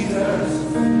Jesus.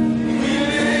 We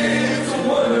live to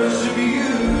worship you.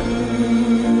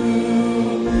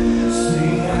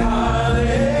 Sing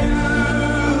hallelujah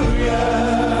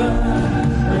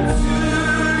unto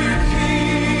your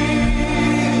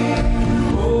King.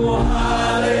 Oh,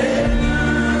 hallelujah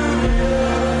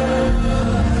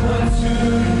unto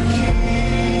your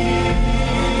King.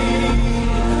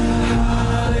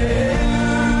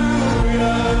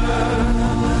 Hallelujah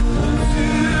unto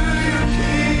your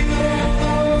King.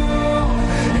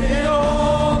 In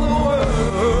all the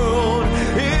world,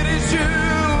 it is you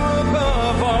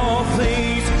above all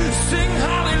things. Sing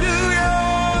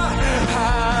hallelujah,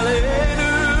 hallelujah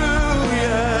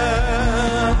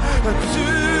unto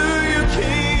your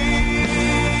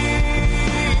King.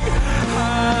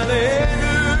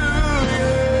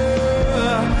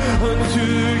 Hallelujah unto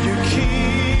your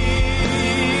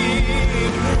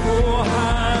King. Oh,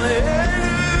 hallelujah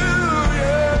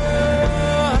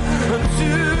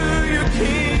unto your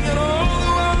King. And all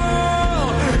the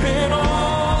world,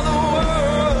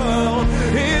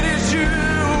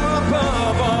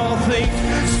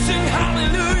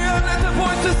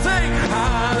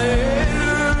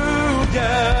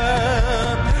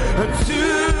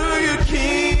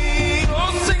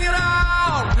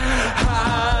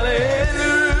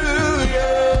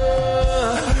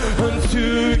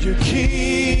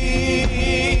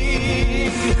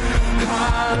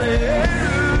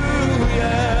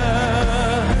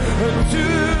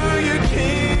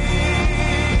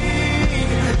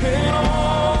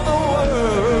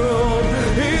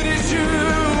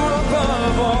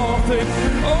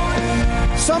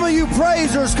 Some of you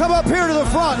praisers, come up here to the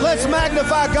front. Let's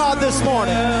magnify God this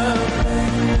morning.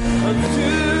 Unto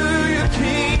you,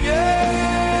 King,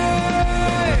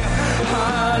 yeah.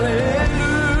 Hallelujah.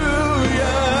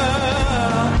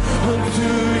 Unto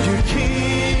you, King.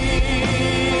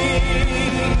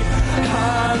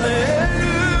 Hallelujah.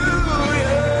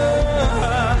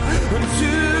 Unto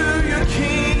you,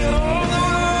 King,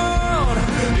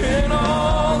 in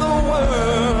all the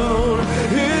world,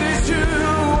 it is you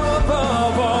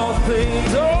above all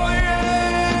things. Oh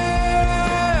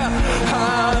yeah.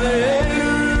 Hallelujah.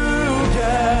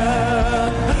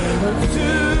 Unto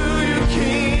you,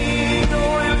 King,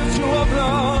 oh, it is you up,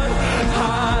 Lord.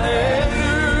 Hallelujah.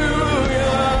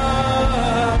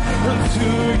 Unto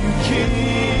you, King.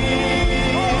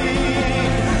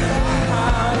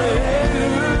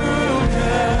 Hallelujah.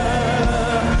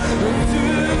 Unto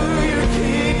you,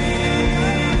 King.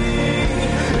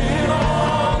 In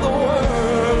all the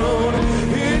world,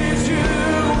 it is you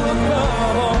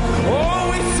above all.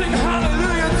 Oh, we sing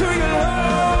hallelujah to you,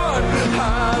 Lord.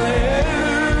 Hallelujah.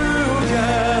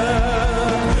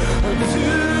 Unto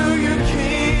you,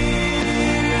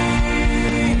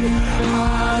 King.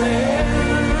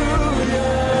 Hallelujah.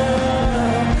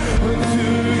 Unto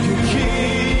you,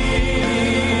 King.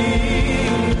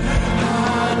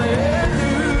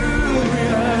 Hallelujah.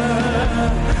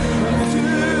 Unto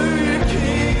you,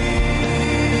 King.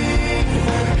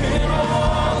 In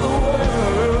all the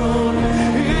world,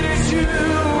 it is you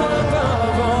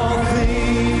above all things.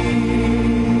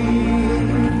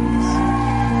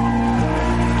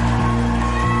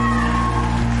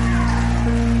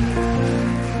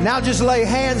 Now just lay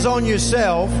hands on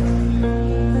yourself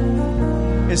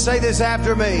and say this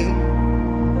after me.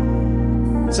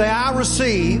 Say, I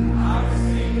receive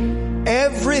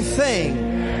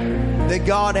everything that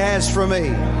God has for me.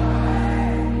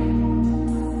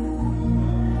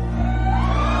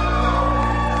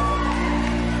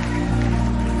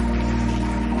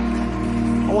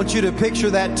 I want you to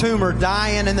picture that tumor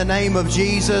dying in the name of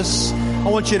Jesus. I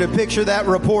want you to picture that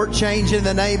report changing in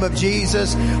the name of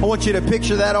Jesus. I want you to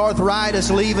picture that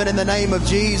arthritis leaving in the name of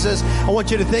Jesus. I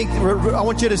want you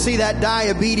to see that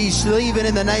diabetes leaving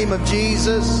in the name of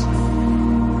Jesus.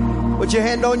 Put your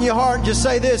hand on your heart and just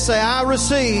say this. Say, I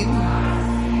receive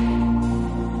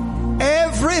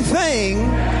everything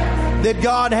that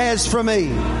God has for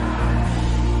me.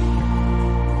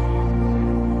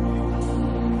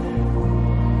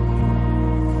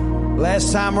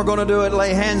 Last time we're going to do it,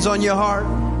 lay hands on your heart.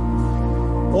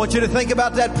 I want you to think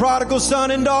about that prodigal son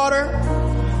and daughter.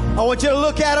 I want you to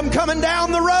look at them coming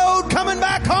down the road, coming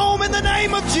back home in the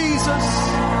name of Jesus.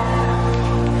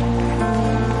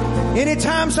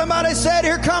 Anytime somebody said,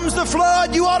 here comes the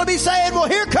flood, you ought to be saying, well,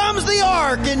 here comes the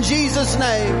ark in Jesus'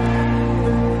 name.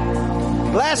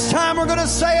 Last time we're going to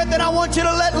say it, then I want you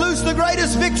to let loose the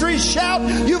greatest victory shout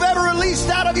you've ever released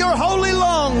out of your holy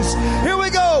lungs. Here we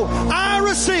go. I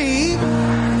receive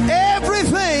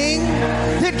everything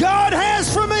that God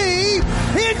has for me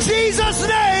in Jesus'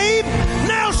 name.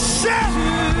 Now shout.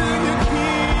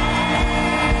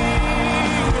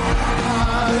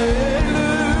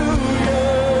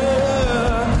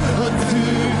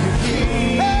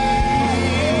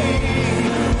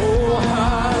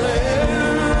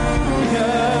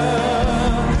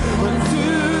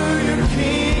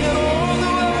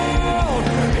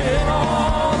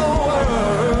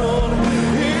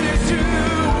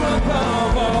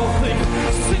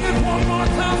 Sing it one more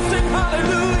time, sing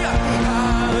hallelujah,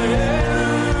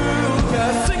 hallelujah.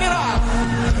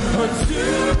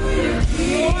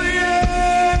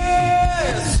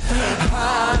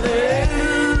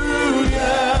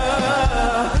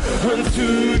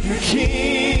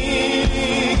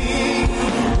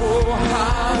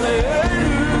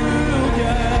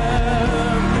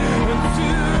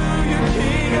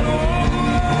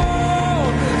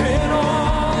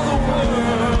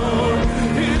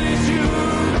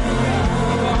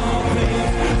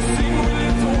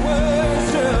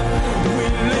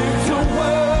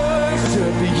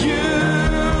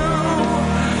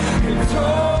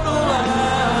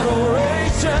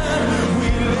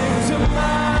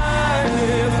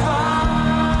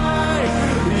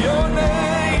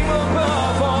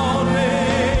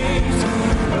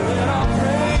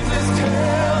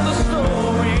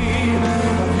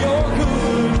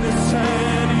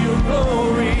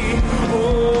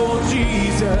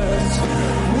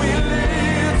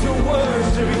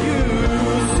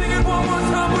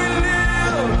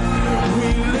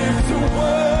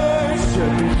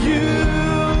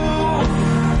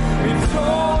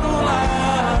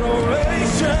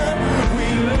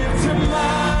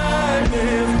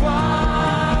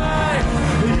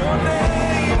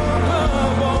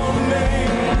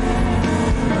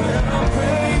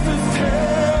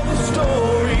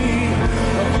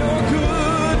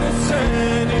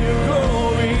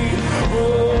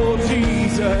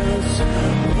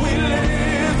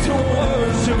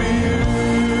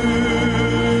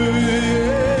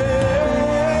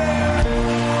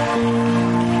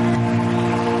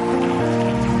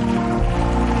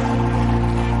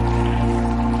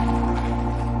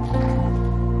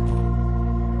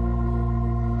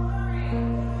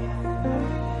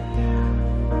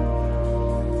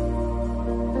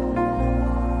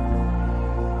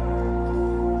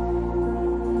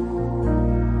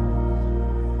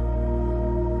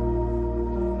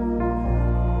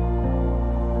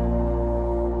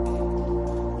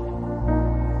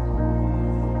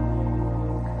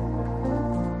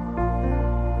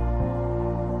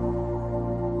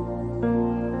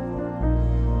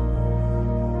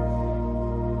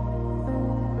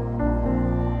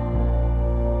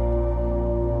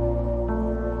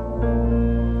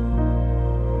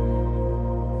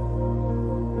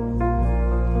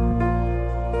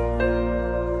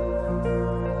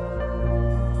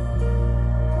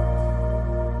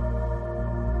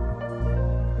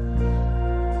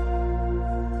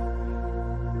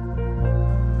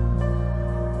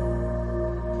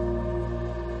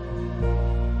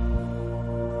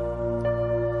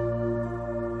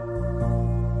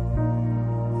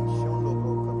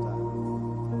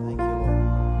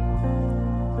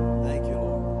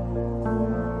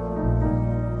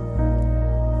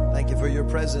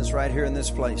 presence right here in this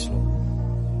place,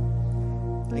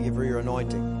 Lord. Thank you for your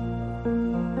anointing.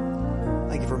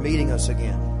 Thank you for meeting us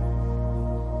again.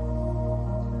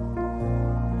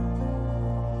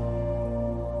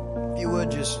 If you would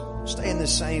just stay in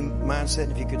this same mindset,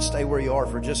 if you could stay where you are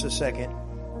for just a second.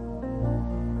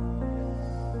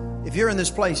 If you're in this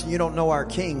place and you don't know our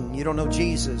King, you don't know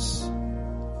Jesus,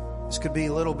 this could be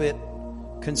a little bit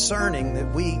concerning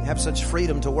that we have such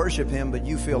freedom to worship Him, but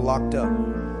you feel locked up.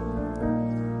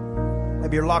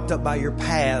 Maybe you're locked up by your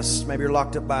past. Maybe you're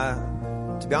locked up by,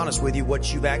 to be honest with you,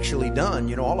 what you've actually done.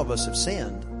 You know, all of us have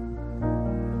sinned.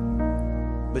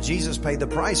 But Jesus paid the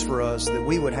price for us that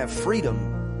we would have freedom.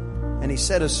 And He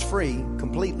set us free,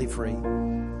 completely free.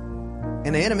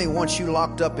 And the enemy wants you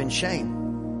locked up in shame.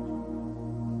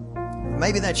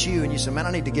 Maybe that's you and you say, man,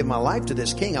 I need to give my life to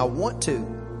this King. I want to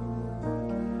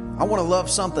love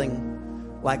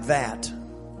something like that.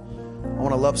 I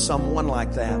want to love someone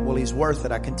like that. Well, He's worth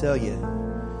it, I can tell you.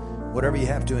 Whatever you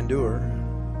have to endure.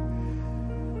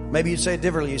 Maybe you say it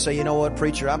differently. You say, you know what,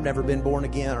 preacher, I've never been born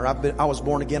again, or I was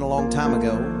born again a long time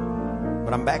ago,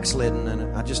 but I'm backslidden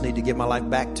and I just need to give my life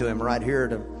back to Him right here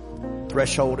at a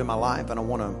threshold in my life, and I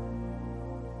want to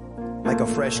make a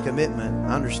fresh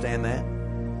commitment. I understand that.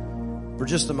 For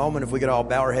just a moment, if we could all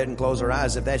bow our head and close our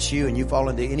eyes, if that's you and you fall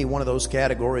into any one of those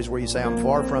categories where you say, I'm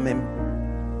far from Him,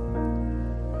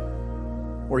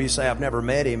 or you say, I've never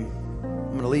met Him,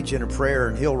 I'm going to lead you in a prayer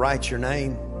and He'll write your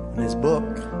name in His book.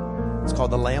 It's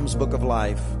called the Lamb's Book of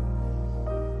Life.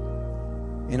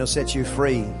 And He'll set you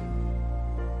free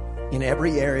in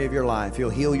every area of your life. He'll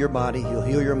heal your body. He'll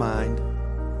heal your mind.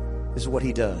 This is what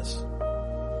He does.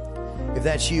 If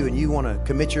that's you and you want to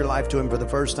commit your life to Him for the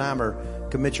first time, or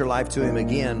commit your life to Him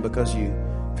again because you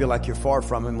feel like you're far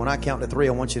from Him, when I count to 3,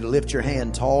 I want you to lift your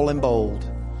hand tall and bold.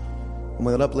 And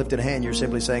with an uplifted hand, you're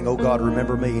simply saying, oh God,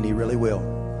 remember me, and He really will.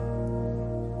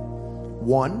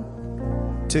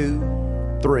 1,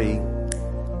 2, 3.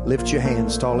 Lift your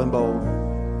hands tall and bold.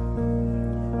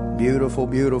 Beautiful,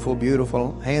 beautiful,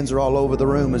 beautiful. Hands are all over the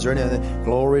room. Is there any?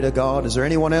 Glory to God. Is there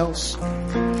anyone else?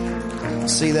 I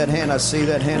see that hand. I see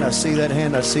that hand. I see that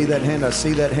hand. I see that hand. I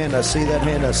see that hand. I see that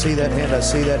hand. I see that hand. I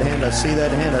see that hand. I see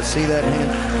that hand. I see that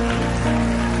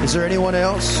hand. Is there anyone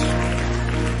else?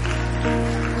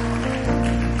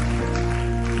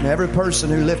 And every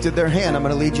person who lifted their hand, I'm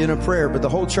going to lead you in a prayer. But the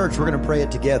whole church, we're going to pray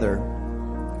it together.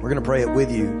 We're going to pray it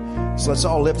with you. So let's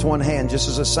all lift one hand just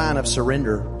as a sign of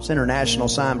surrender. It's an international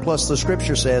sign. Plus the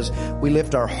scripture says we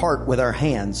lift our heart with our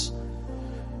hands.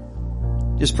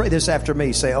 Just pray this after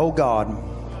me. Say, oh God,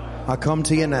 I come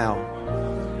to you now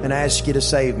and ask you to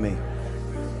save me.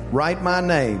 Write my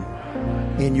name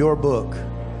in your book.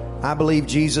 I believe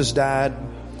Jesus died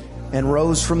and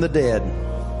rose from the dead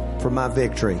for my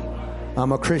victory.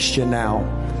 I'm a Christian now,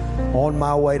 on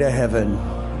my way to heaven.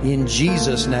 In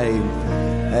Jesus' name,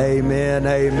 amen,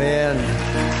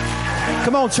 amen.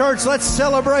 Come on, church, let's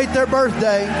celebrate their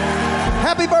birthday.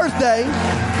 Happy birthday.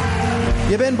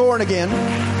 You've been born again.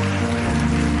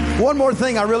 One more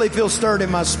thing I really feel stirred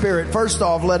in my spirit. First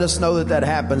off, let us know that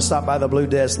happened. Stop by the blue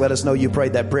desk. Let us know you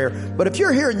prayed that prayer. But if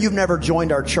you're here and you've never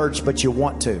joined our church, but you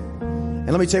want to,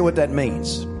 and let me tell you what that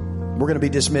means. We're going to be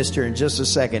dismissed here in just a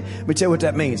second. Let me tell you what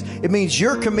that means. It means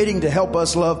you're committing to help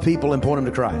us love people and point them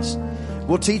to Christ.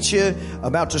 We'll teach you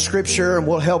about the scripture and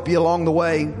we'll help you along the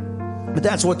way. But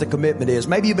that's what the commitment is.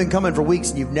 Maybe you've been coming for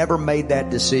weeks and you've never made that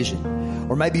decision.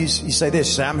 Or maybe you say this,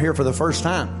 you say, I'm here for the first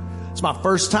time. It's my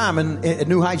first time at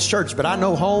New Heights Church, but I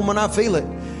know home when I feel it.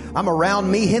 I'm around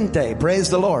mi gente. Praise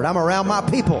the Lord. I'm around my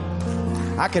people.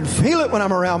 I can feel it when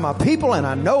I'm around my people, and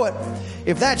I know it.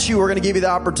 If that's you, we're going to give you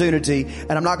the opportunity,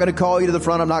 and I'm not going to call you to the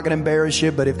front. I'm not going to embarrass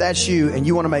you, but if that's you and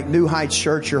you want to make New Heights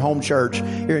Church your home church,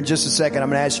 here in just a second, I'm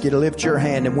going to ask you to lift your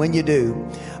hand, and when you do,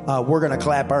 we're going to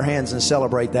clap our hands and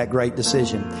celebrate that great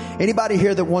decision. Anybody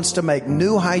here that wants to make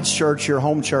New Heights Church your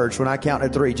home church, when I count to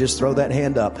 3, just throw that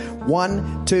hand up.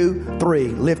 1, 2, 3.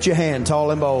 Lift your hand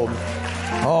tall and bold.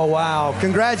 Oh, wow.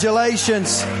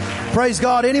 Congratulations. Praise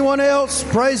God. Anyone else?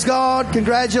 Praise God.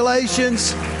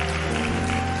 Congratulations.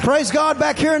 Praise God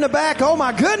back here in the back. Oh,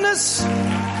 my goodness.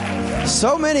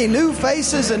 So many new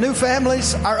faces and new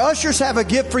families. Our ushers have a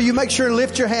gift for you. Make sure to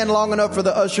lift your hand long enough for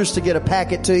the ushers to get a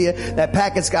packet to you. That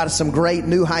packet's got some great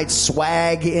New Heights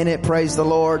swag in it. Praise the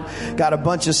Lord. Got a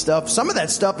bunch of stuff. Some of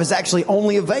that stuff is actually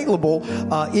only available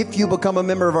if you become a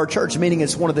member of our church, meaning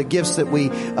it's one of the gifts that we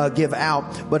give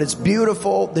out. But it's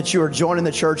beautiful that you are joining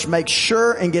the church. Make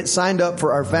sure and get signed up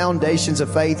for our Foundations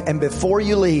of Faith. And before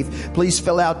you leave, please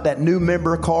fill out that new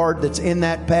member card that's in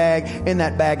that bag,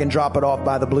 and drop it off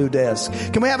by the blue desk. guests.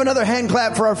 Can we have another hand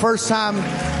clap for our first time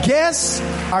guests,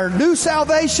 our new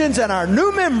salvations, and our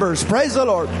new members? Praise the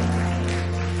Lord.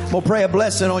 We'll pray a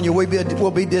blessing on you.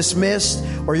 We'll be dismissed,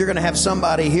 or you're going to have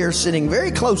somebody here sitting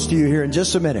very close to you here in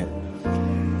just a minute.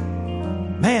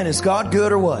 Man, is God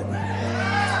good or what?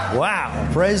 Wow.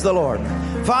 Praise the Lord.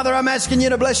 Father, I'm asking you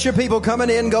to bless your people coming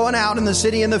in, going out in the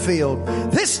city and the field,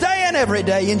 this day and every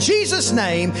day, in Jesus'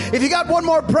 name. If you got one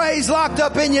more praise locked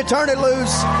up in you, turn it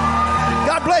loose.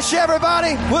 God bless you,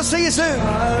 everybody. We'll see you soon.